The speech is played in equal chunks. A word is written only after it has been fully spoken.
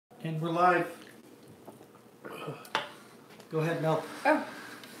And we're live. Go ahead, Mel. Oh.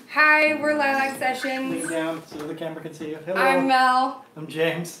 Hi, we're Lilac Sessions. Lean down so the camera can see you. Hello. I'm Mel. I'm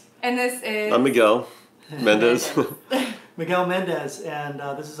James. And this is... I'm Miguel Mendez. Miguel Mendez, and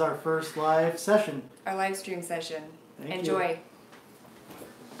this is our first live session. Our live stream session. Thank Enjoy. You.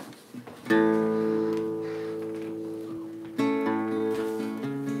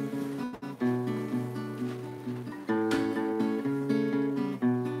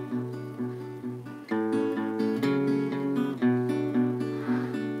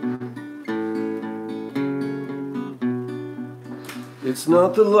 It's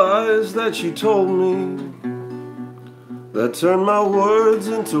not the lies that you told me that turned my words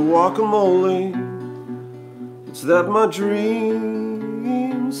into guacamole. It's that my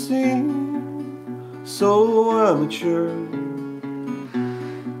dreams seem so amateur.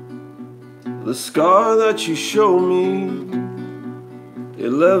 The scar that you show me,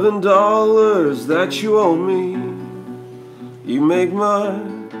 $11 that you owe me. You make my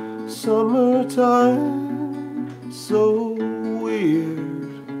summertime so weird,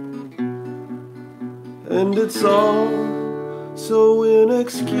 and it's all so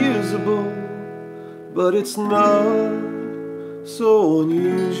inexcusable, but it's not so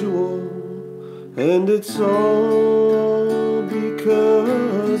unusual, and it's all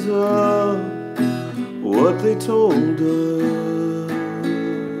because of what they told us,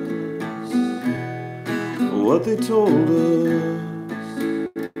 what they told us.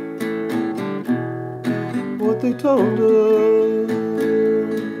 What they told us,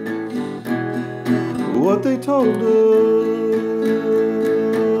 what they told us.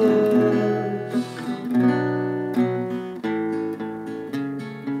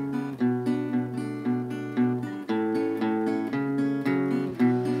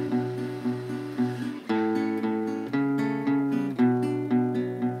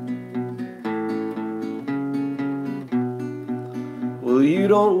 Well, you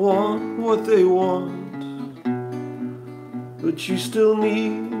don't want what they want, but you still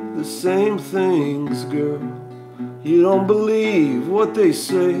need the same things, girl. You don't believe what they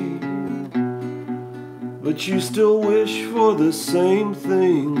say, but you still wish for the same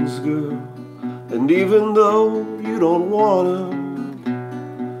things, girl. And even though you don't wanna,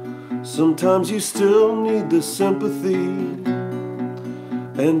 sometimes you still need the sympathy.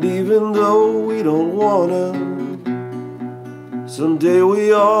 And even though we don't wanna, someday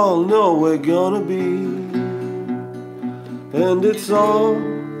we all know we're gonna be. And it's all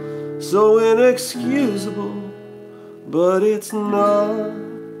so inexcusable, but it's not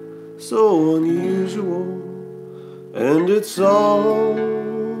so unusual. And it's all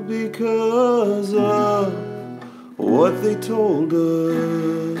because of what they told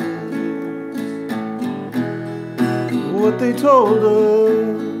us, what they told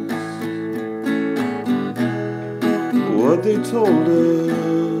us, what they told us.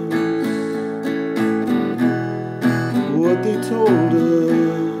 What they told us,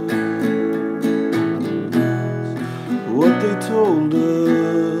 what they told us,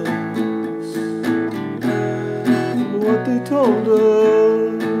 what they told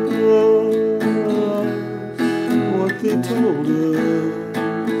us, what they told us.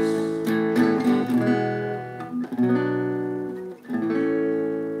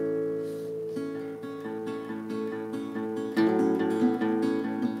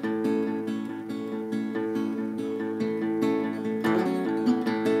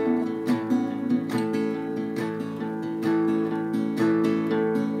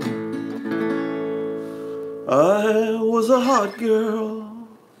 I was a hot girl,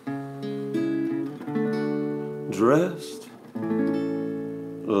 dressed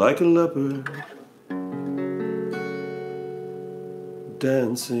like a leopard,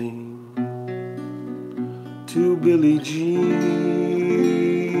 dancing to Billie Jean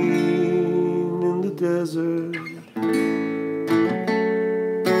in the desert.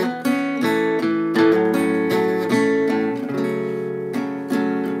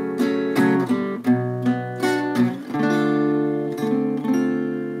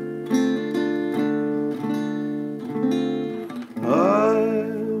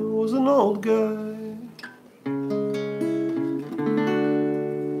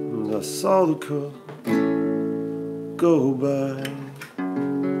 I saw the car go by,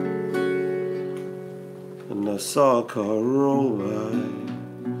 and I saw a car roll by,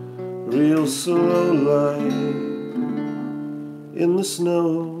 real slow like in the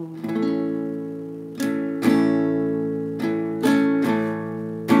snow.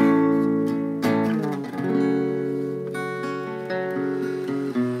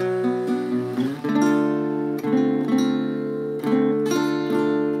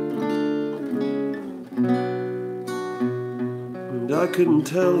 I couldn't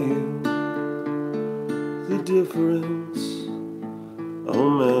tell you the difference. Oh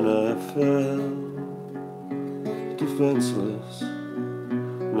man, I felt defenseless.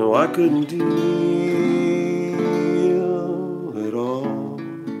 No, I couldn't deal at all.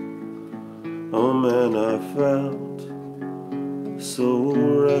 Oh man, I felt so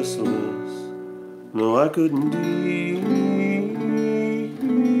restless. No, I couldn't deal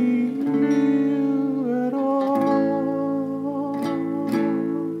at all.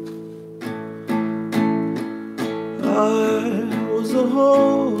 I was a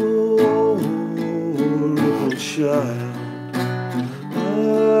horrible child. I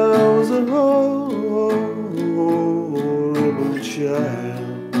was a horrible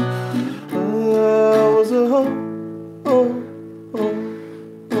child. I was a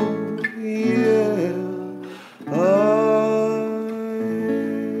yeah. I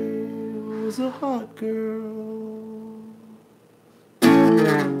was a hot girl.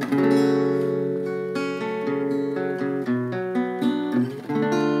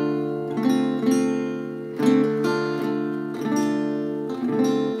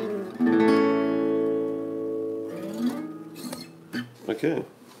 Okay.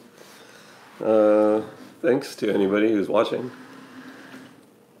 Thanks to anybody who's watching.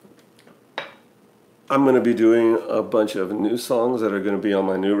 I'm going to be doing a bunch of new songs that are going to be on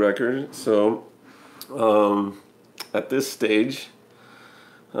my new record. So at this stage,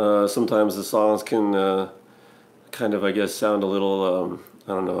 sometimes the songs can kind of, I guess, sound a little,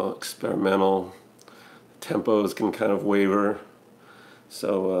 I don't know, experimental. Tempos can kind of waver.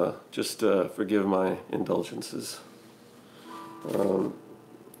 So just forgive my indulgences.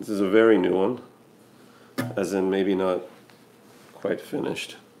 This is a very new one, as in maybe not quite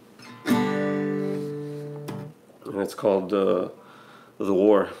finished. And it's called The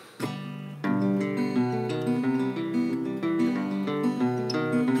War.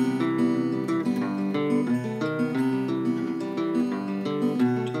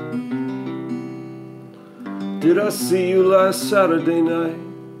 Did I see you last Saturday night,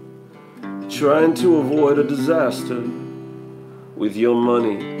 trying to avoid a disaster, with your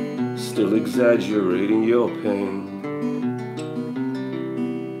money still exaggerating your pain?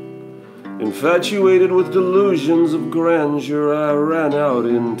 Infatuated with delusions of grandeur, I ran out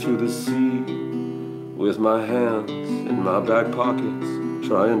into the sea, with my hands in my back pockets,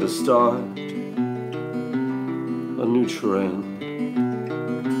 trying to start a new trend.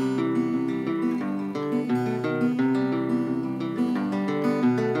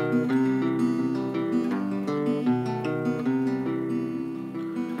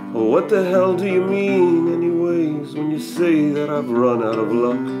 What the hell do you mean anyways when you say that I've run out of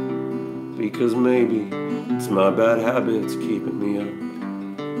luck? Because maybe it's my bad habits keeping me up.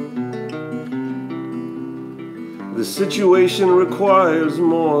 The situation requires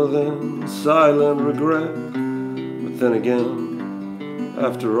more than silent regret. But then again,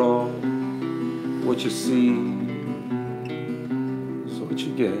 after all, what you see is what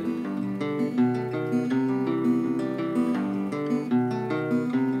you get.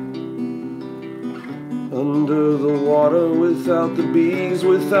 Under the water, without the bees,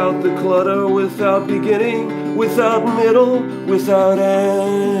 without the clutter, without beginning, without middle, without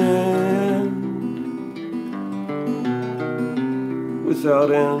end.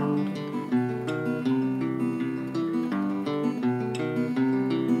 Without end.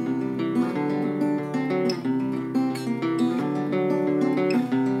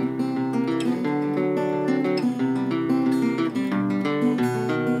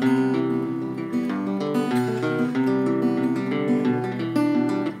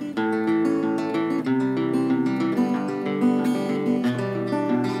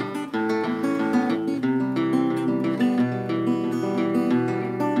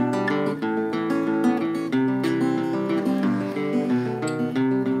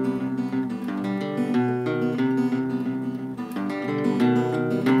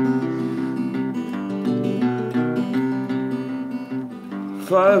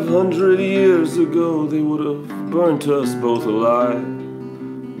 "500 years ago they would have burnt us both alive,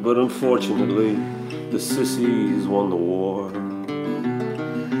 but unfortunately the sissies won the war.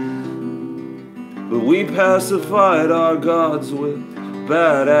 But we pacified our gods with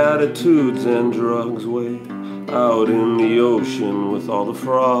bad attitudes and drugs way out in the ocean with all the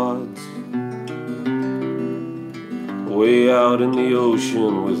frauds. Way out in the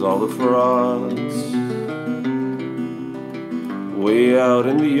ocean with all the frauds. Way out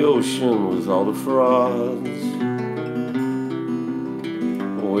in the ocean with all the frauds.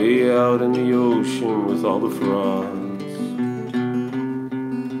 Way out in the ocean with all the frauds.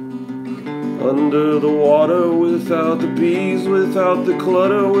 Under the water, without the bees, without the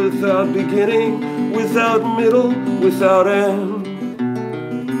clutter, without beginning, without middle, without end,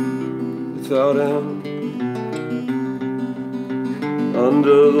 without end.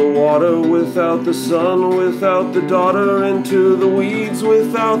 Under the water, without the son, without the daughter, into the weeds,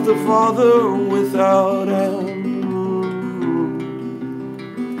 without the father, without end,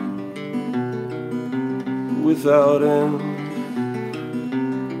 without end.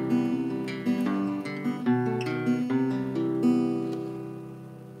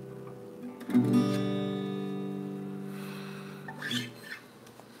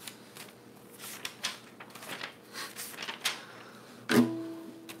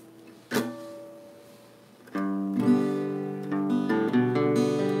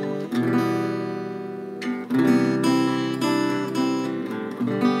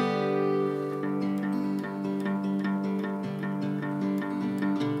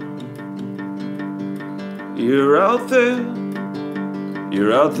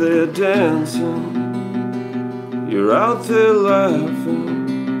 You're out there dancing, you're out there laughing,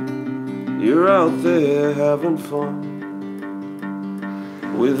 you're out there having fun.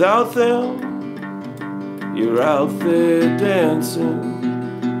 Without them, you're out there dancing,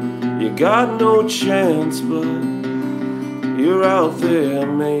 you got no chance, but you're out there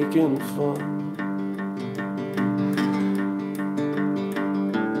making fun.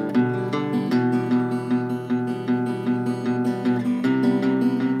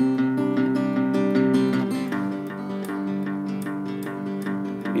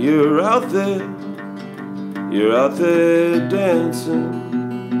 You're out there dancing,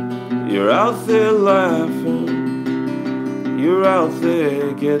 you're out there laughing, you're out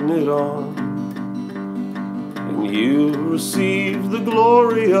there getting it on. And you receive the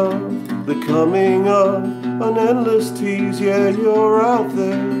glory of the coming of an endless tease. Yeah, you're out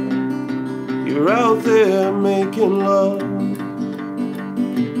there making love.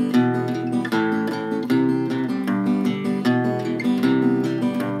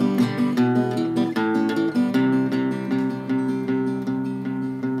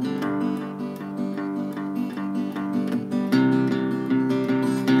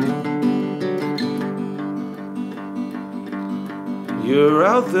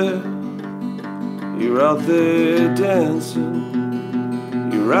 You're out there dancing,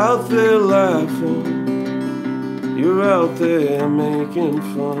 you're out there laughing, you're out there making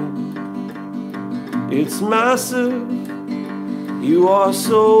fun. It's massive, you are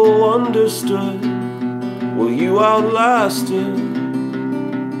so understood. Well, you outlasted,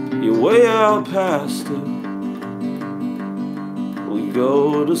 you're way out past it. We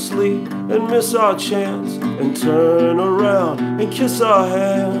go to sleep and miss our chance and turn around and kiss our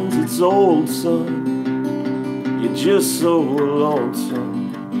hands. It's old, son, you're just so lonesome.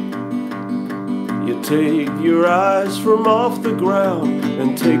 You take your eyes from off the ground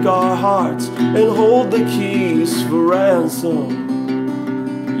and take our hearts and hold the keys for ransom.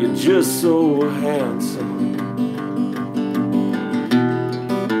 You're just so handsome.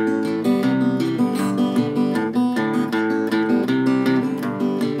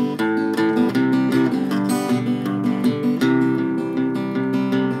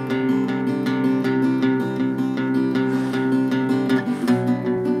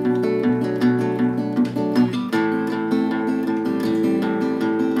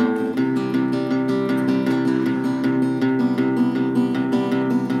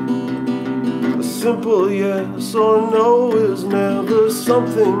 Simple yes or no is never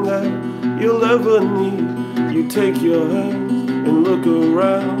something that you'll ever need. You take your hands and look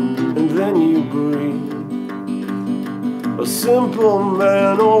around and then you breathe. A simple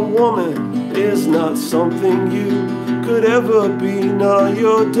man or woman is not something you could ever be. Now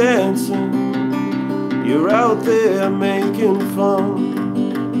you're dancing, you're out there making fun.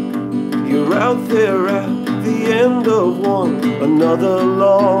 You're out there at the end of one, another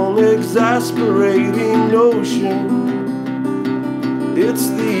long, exasperating notion. It's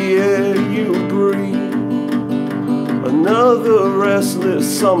the air you breathe, another restless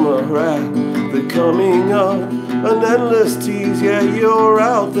summer at the coming of an endless tease. Yeah, you're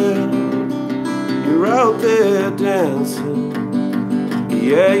out there dancing.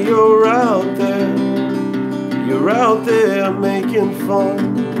 Yeah, you're out there making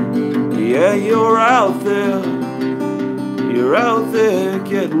fun. Yeah, you're out there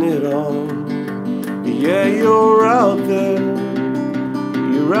getting it on. Yeah, you're out there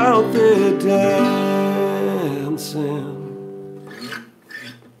dancing.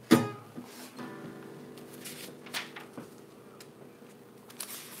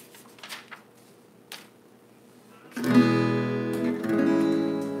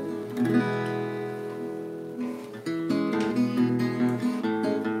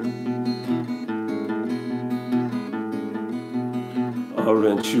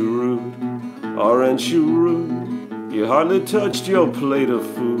 Aren't you rude? Aren't you rude? You hardly touched your plate of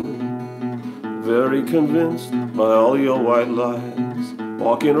food. Very convinced by all your white lies,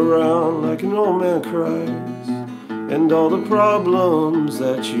 walking around like an old man cries, and all the problems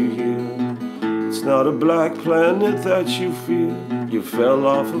that you hear. It's not a black planet that you fear. You fell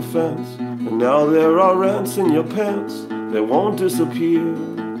off a fence, and now there are rents in your pants. They won't disappear.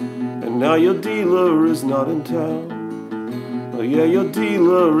 And now your dealer is not in town. Oh yeah, your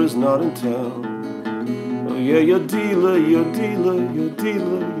dealer is not in town. Oh yeah, your dealer, your dealer, your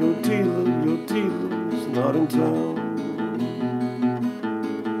dealer, your dealer, your dealer is not in town.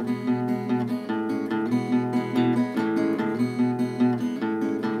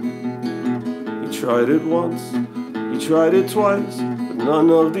 You tried it once, you tried it twice, but none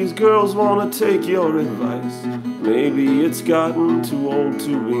of these girls wanna take your advice. Maybe it's gotten too old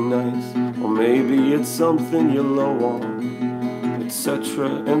to be nice, or maybe it's something you're low on,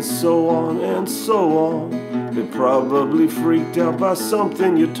 etc. and so on and so on. They're probably freaked out by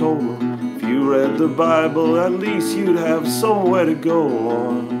something you told them. If you read the Bible, at least you'd have somewhere to go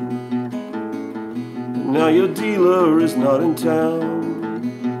on. And now your dealer is not in town.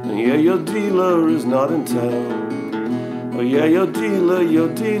 And yeah, your dealer is not in town. Oh yeah, your dealer, your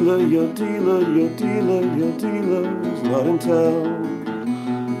dealer, your dealer, your dealer, your dealer is not in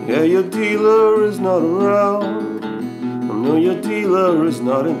town. Yeah, your dealer is not around. Oh no, your dealer is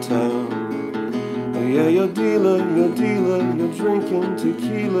not in town. Oh yeah, your dealer, you're drinking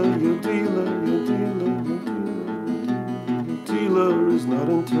tequila. Your dealer, your dealer, your dealer is not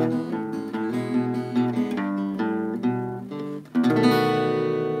in town.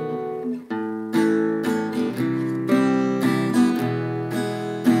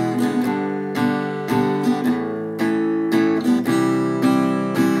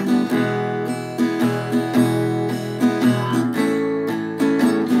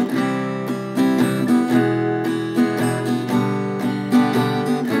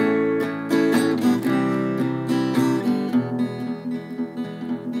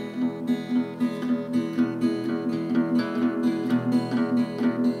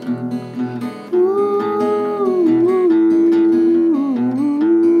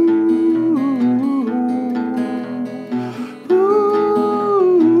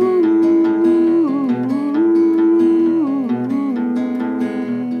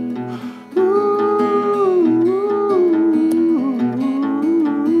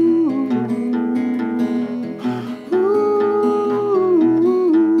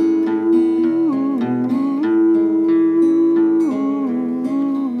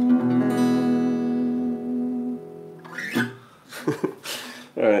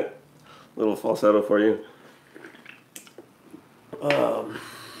 Alright, little falsetto for you.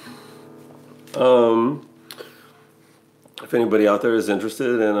 If anybody out there is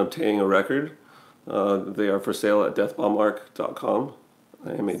interested in obtaining a record, they are for sale at deathbombarc.com.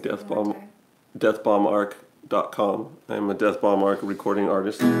 I am a deathbombarc.com. I am a Death Bomb Arc recording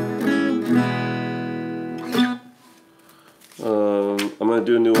artist. I'm going to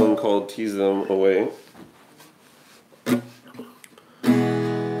do a new one called Tease Them Away.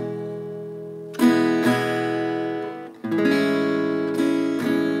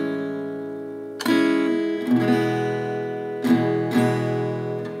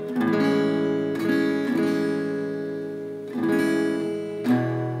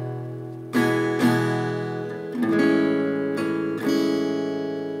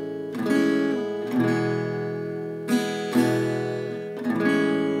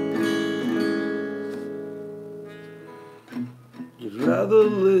 You'd rather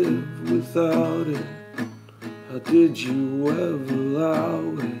live without it. How did you ever allow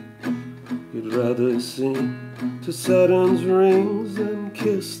it? You'd rather sing to Saturn's rings than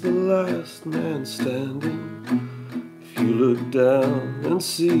kiss the last man standing. If you look down and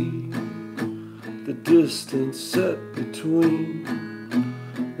see the distance set between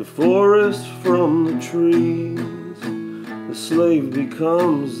the forest from the trees, the slave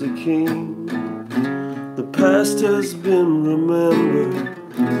becomes the king. The past has been remembered,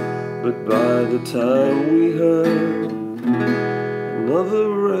 but by the time we heard another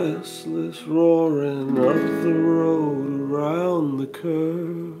restless roaring up the road around the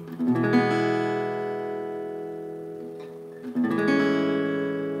curve,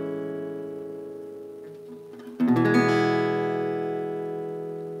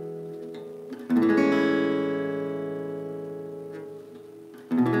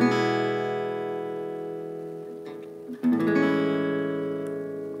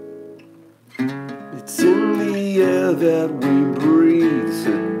 it's in the air that we breathe,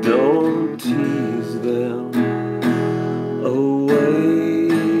 so don't tease them away.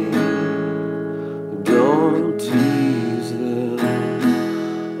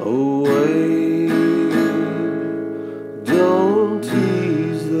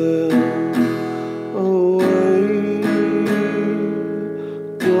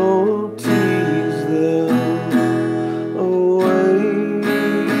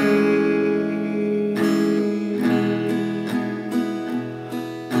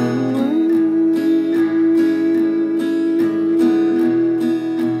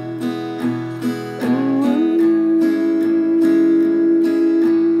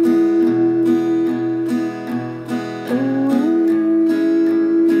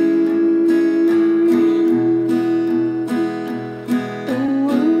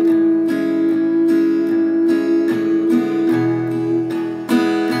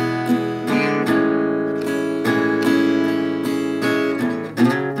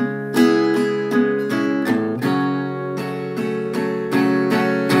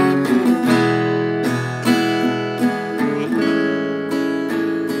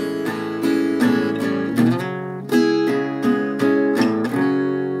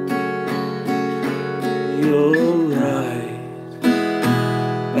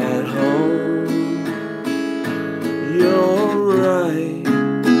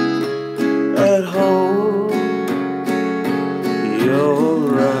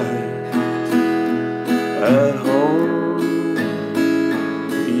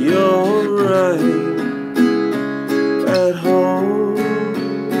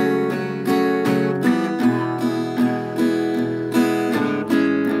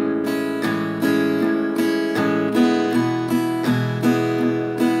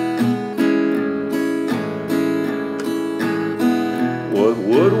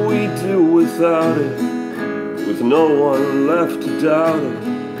 without it, with no one left to doubt it.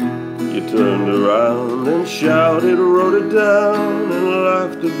 You turned around and shouted, wrote it down and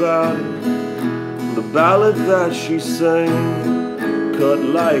laughed about it. The ballad that she sang, cut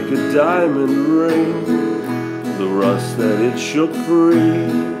like a diamond ring. The rust that it shook free,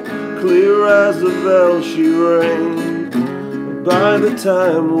 clear as a bell she rang. By the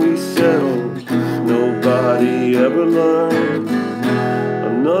time we settled, nobody ever learned.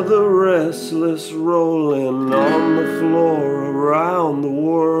 Another restless rolling on the floor around the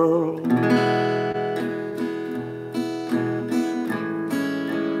world.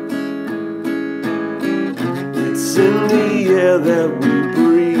 It's in the air that we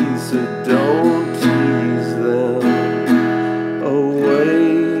breathe, so don't tease them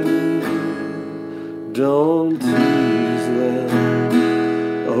away. Don't tease them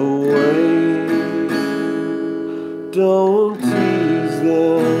away. Don't tease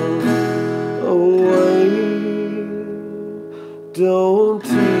them away. Don't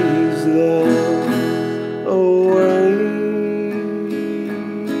tease them away.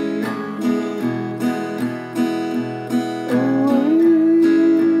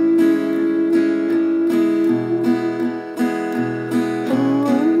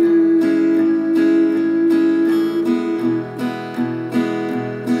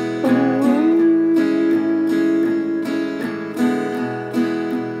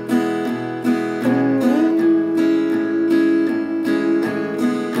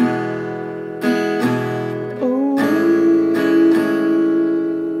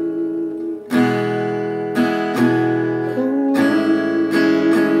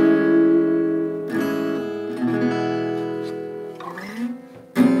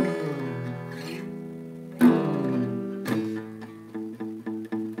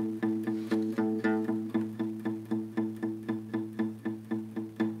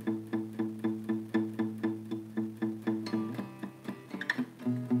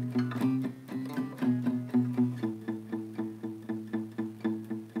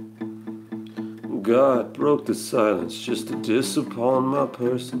 God broke the silence just to diss upon my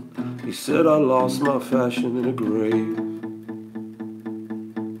person. He said I lost my fashion in a grave.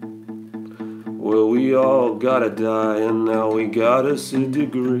 Well, we all gotta die, and now we got us a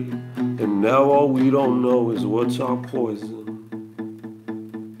degree. And now all we don't know is what's our poison.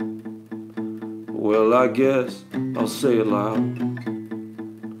 Well, I guess I'll say it loud.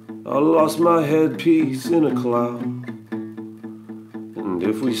 I lost my headpiece in a cloud. And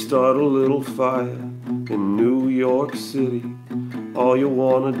if we start a little fire in New York City, all you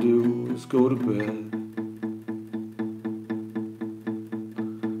wanna do is go to bed.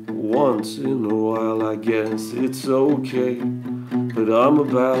 Once in a while I guess it's okay, but I'm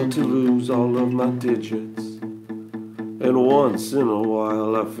about to lose all of my digits. And once in a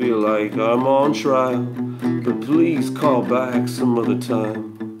while I feel like I'm on trial, but please call back some other time.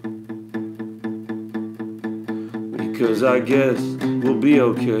 Because I guess we'll be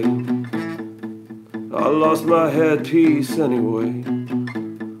okay. I lost my headpiece anyway.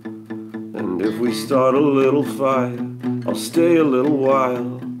 And if we start a little fire, I'll stay a little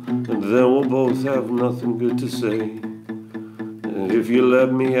while, and then we'll both have nothing good to say. And if you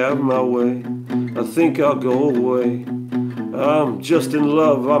let me have my way, I think I'll go away. I'm just in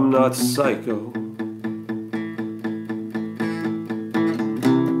love, I'm not psycho.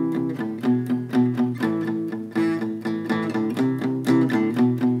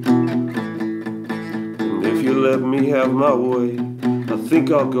 Let me have my way, I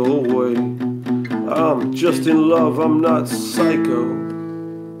think I'll go away. I'm just in love, I'm not psycho.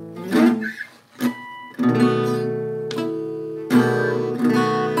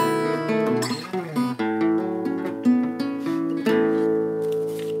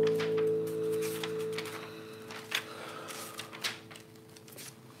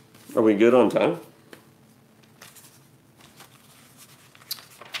 Are we good on time?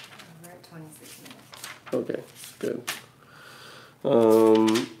 We're at 26 minutes. Okay, good.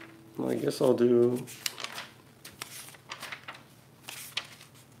 I guess I'll do...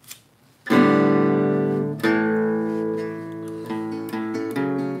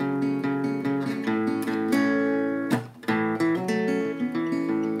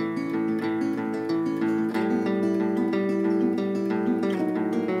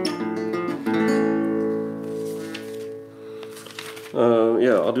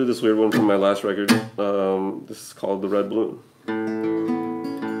 yeah, I'll do this weird one from my last record. This is called The Red Balloon.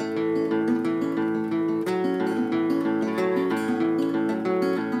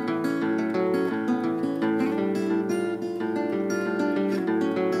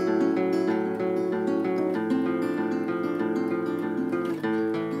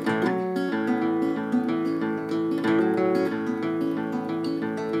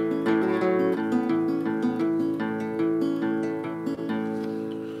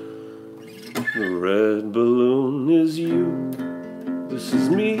 This is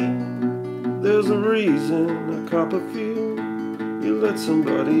me. There's a reason I cop a feel. You let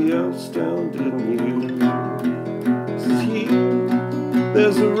somebody else down, didn't you? This is you.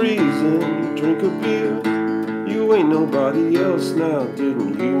 There's a reason you drink a beer. You ain't nobody else now,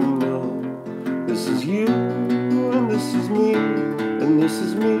 didn't you know? This is you, and this is me, and this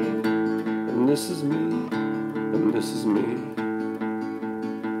is me, and this is me, and this is me.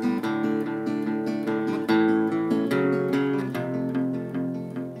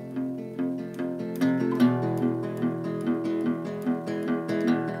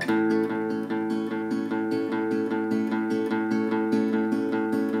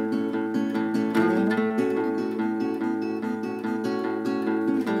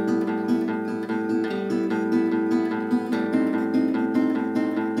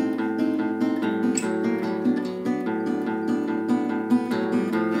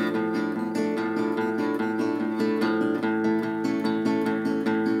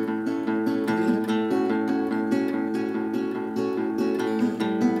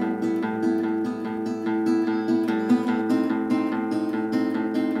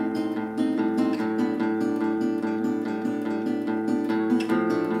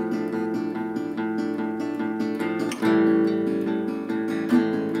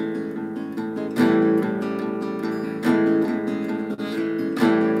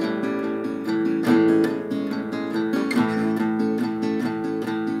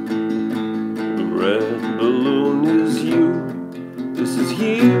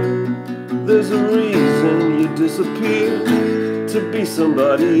 There's a reason you disappeared to be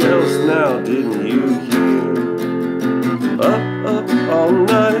somebody else now, didn't you hear? Up all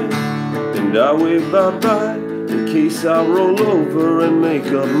night, and I wave bye-bye in case I roll over and make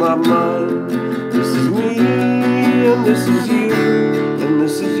up my mind. This is me, and this is you, and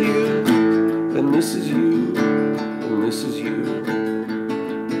this is you, and this is you, and this is you.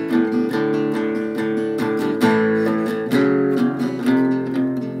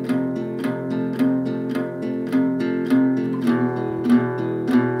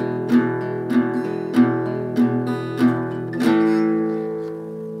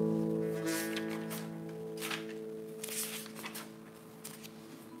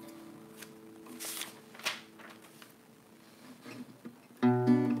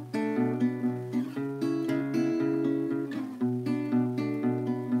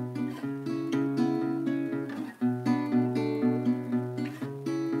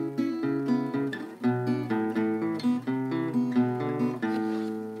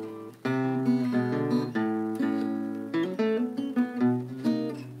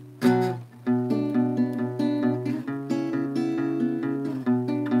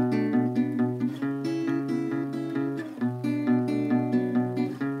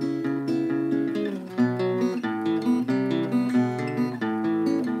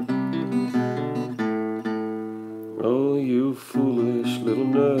 Oh, you foolish little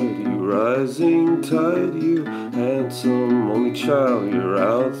nerd, you rising tide, you handsome only child, you're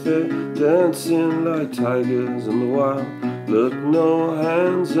out there dancing like tigers in the wild. Look, no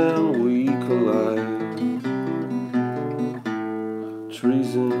hands and we collide.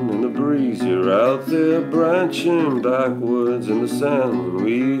 Treason in the breeze, you're out there branching backwards in the sand. When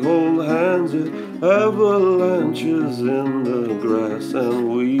we hold hands, it avalanches in the grass and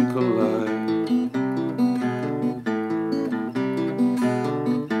we collide.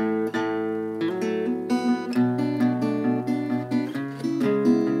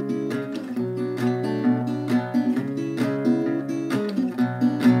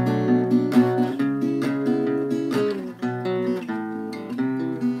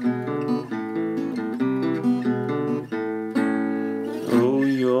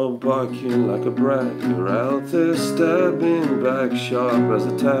 Barking like a brat, you're out there stabbing back sharp as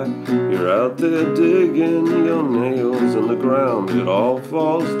a tack. You're out there digging your nails in the ground. It all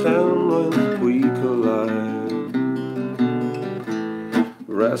falls down when we collide.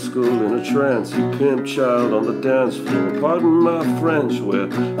 Rascal in a trance, you pimp child on the dance floor. Pardon my French, we're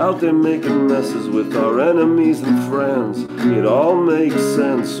out there making messes with our enemies and friends. It all makes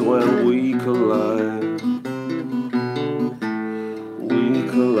sense when we collide. We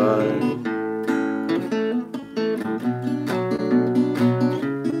collide.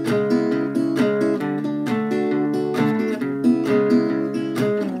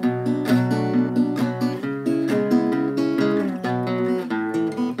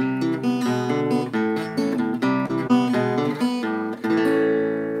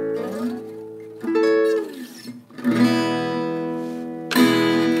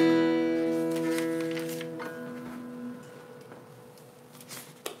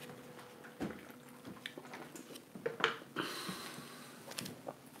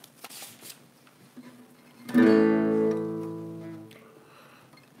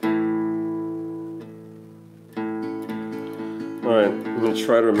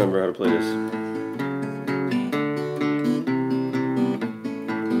 try to remember how to play this.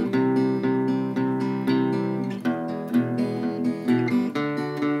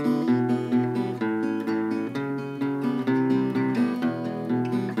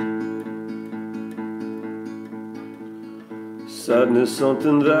 Sadness,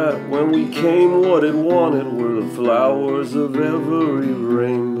 something that when we came, what it wanted were the flowers of every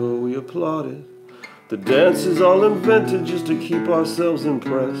rainbow we applauded. The dance is all invented just to keep ourselves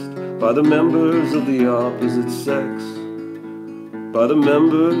impressed by the members of the opposite sex. By the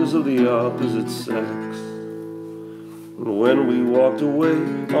members of the opposite sex. And when we walked away,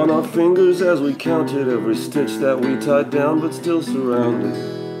 on our fingers as we counted every stitch that we tied down but still surrounded.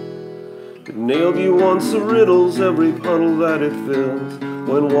 It nailed you once the riddles, every puddle that it filled,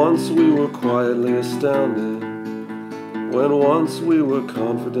 when once we were quietly astounded, when once we were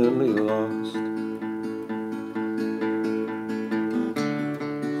confidently lost.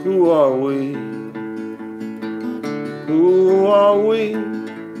 Who are we? Who are we?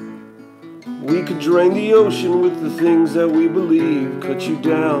 We could drain the ocean with the things that we believe. Cut you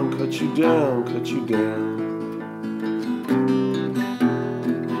down, cut you down, cut you down.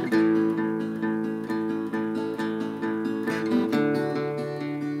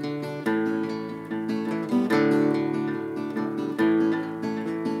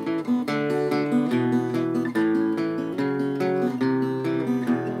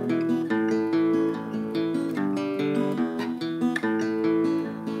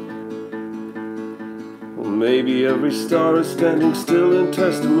 Maybe every star is standing still in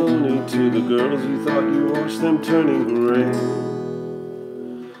testimony to the girls you thought you watched them turning gray.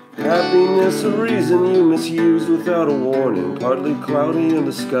 Happiness a reason you misused without a warning. Partly cloudy in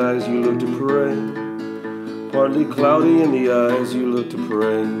the skies you look to pray. Partly cloudy in the eyes you look to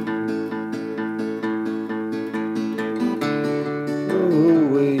pray. Who are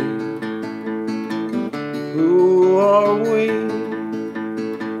we? Who are we?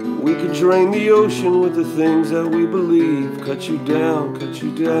 We could drain the ocean with the things that we believe. Cut you down, cut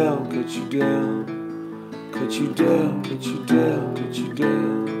you down, cut you down. Cut you down, cut you down, cut you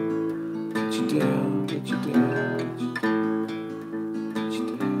down. Cut you down, cut you down, cut you down. Cut you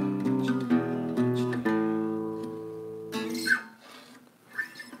down, cut you down, cut you down.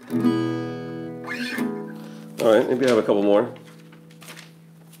 Alright, maybe I have a couple more.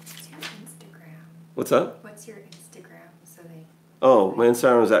 What's your Instagram? What's that? What's your Instagram? So they. Oh, my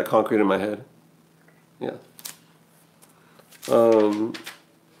Instagram is at concrete in my head. Yeah. Let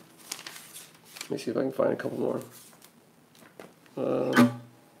me see if I can find a couple more.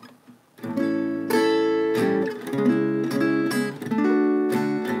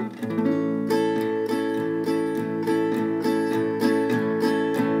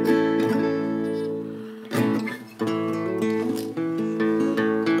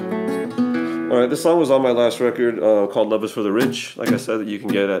 Alright, this song was on my last record called Love is for the Rich, like I said, that you can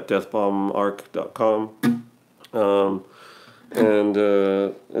get at deathbombarc.com.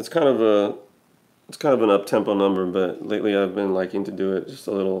 It's kind of an up-tempo number, but lately I've been liking to do it just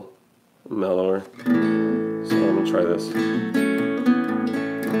a little mellower. So I'm gonna try this.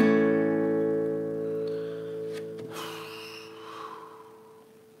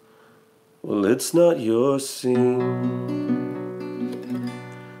 Well, it's not your scene,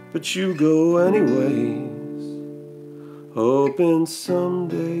 but you go anyways, hoping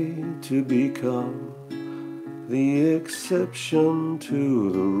someday to become the exception to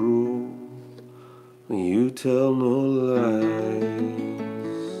the rule. You tell no lies,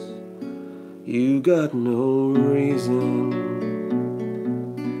 you got no reason,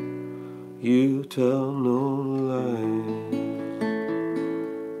 you tell no lies.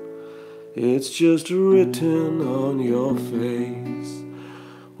 It's just written on your face.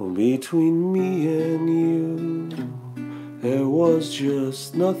 Well, between me and you, there was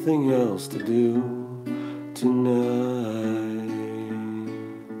just nothing else to do tonight,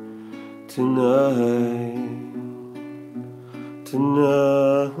 tonight,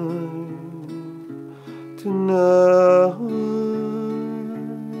 tonight, tonight.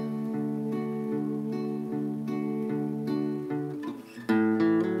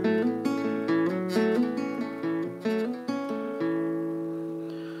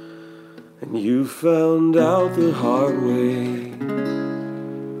 You found out the hard way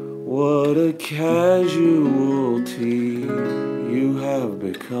what a casualty you have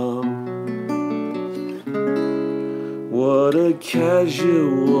become. What a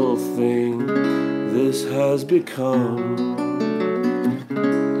casual thing this has become.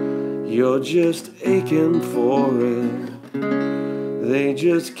 You're just aching for it. They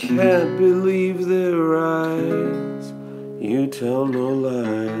just can't believe their eyes. You tell no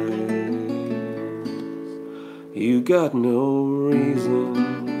lies. You got no reason.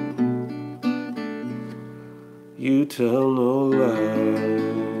 You tell no lies.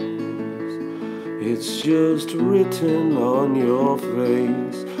 It's just written on your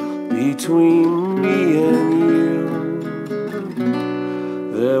face between me and you.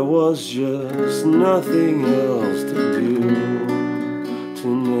 There was just nothing else to do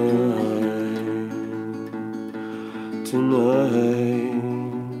tonight, tonight,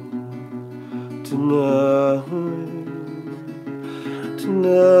 tonight,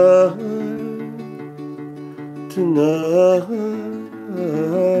 tonight, tonight,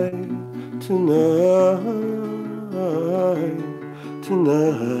 tonight,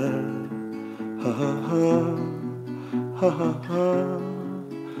 tonight, ha ha ha, ha ha ha.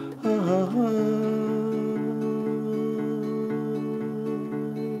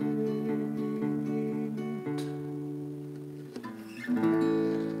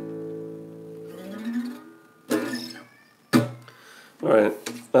 All right.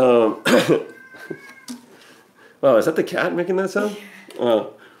 Wow, is that the cat making that sound?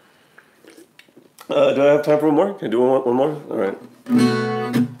 Do I have time for one more? Can I do one more? All right.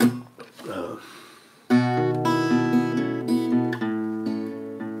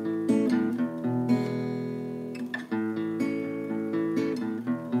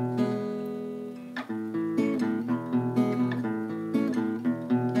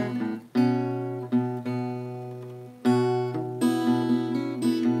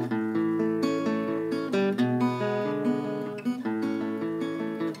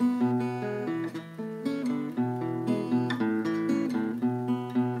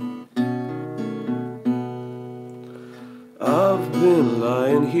 I've been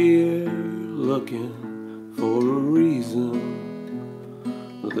lying here looking for a reason,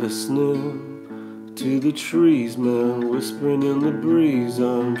 listening to the trees, man, whispering in the breeze.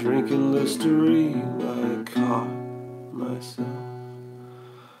 I'm drinking Listerine. I caught myself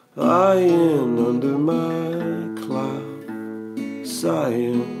lying under my cloud,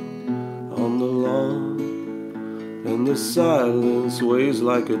 sighing on the lawn, and the silence weighs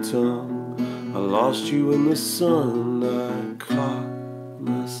like a ton. I lost you in the sun, I caught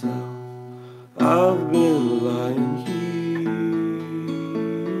myself. I've been lying here,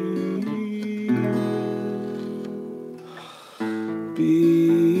 be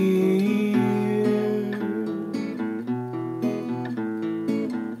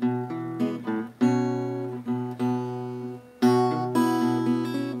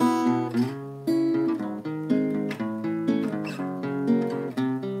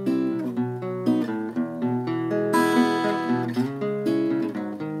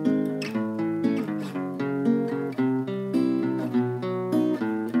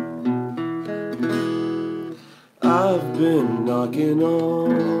I've been knocking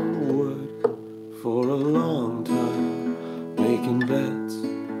on wood for a long time, making bets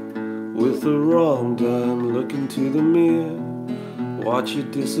with the wrong dime, looking to the mirror, watch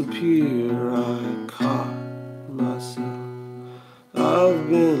it disappear. I caught myself. I've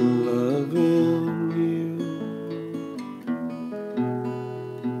been loving you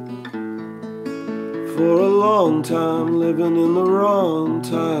for a long time, living in the wrong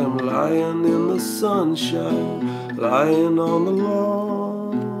time, lying in the sunshine, lying on the lawn.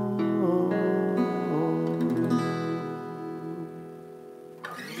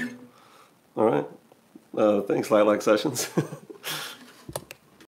 All right. Thanks, Lilac Sessions.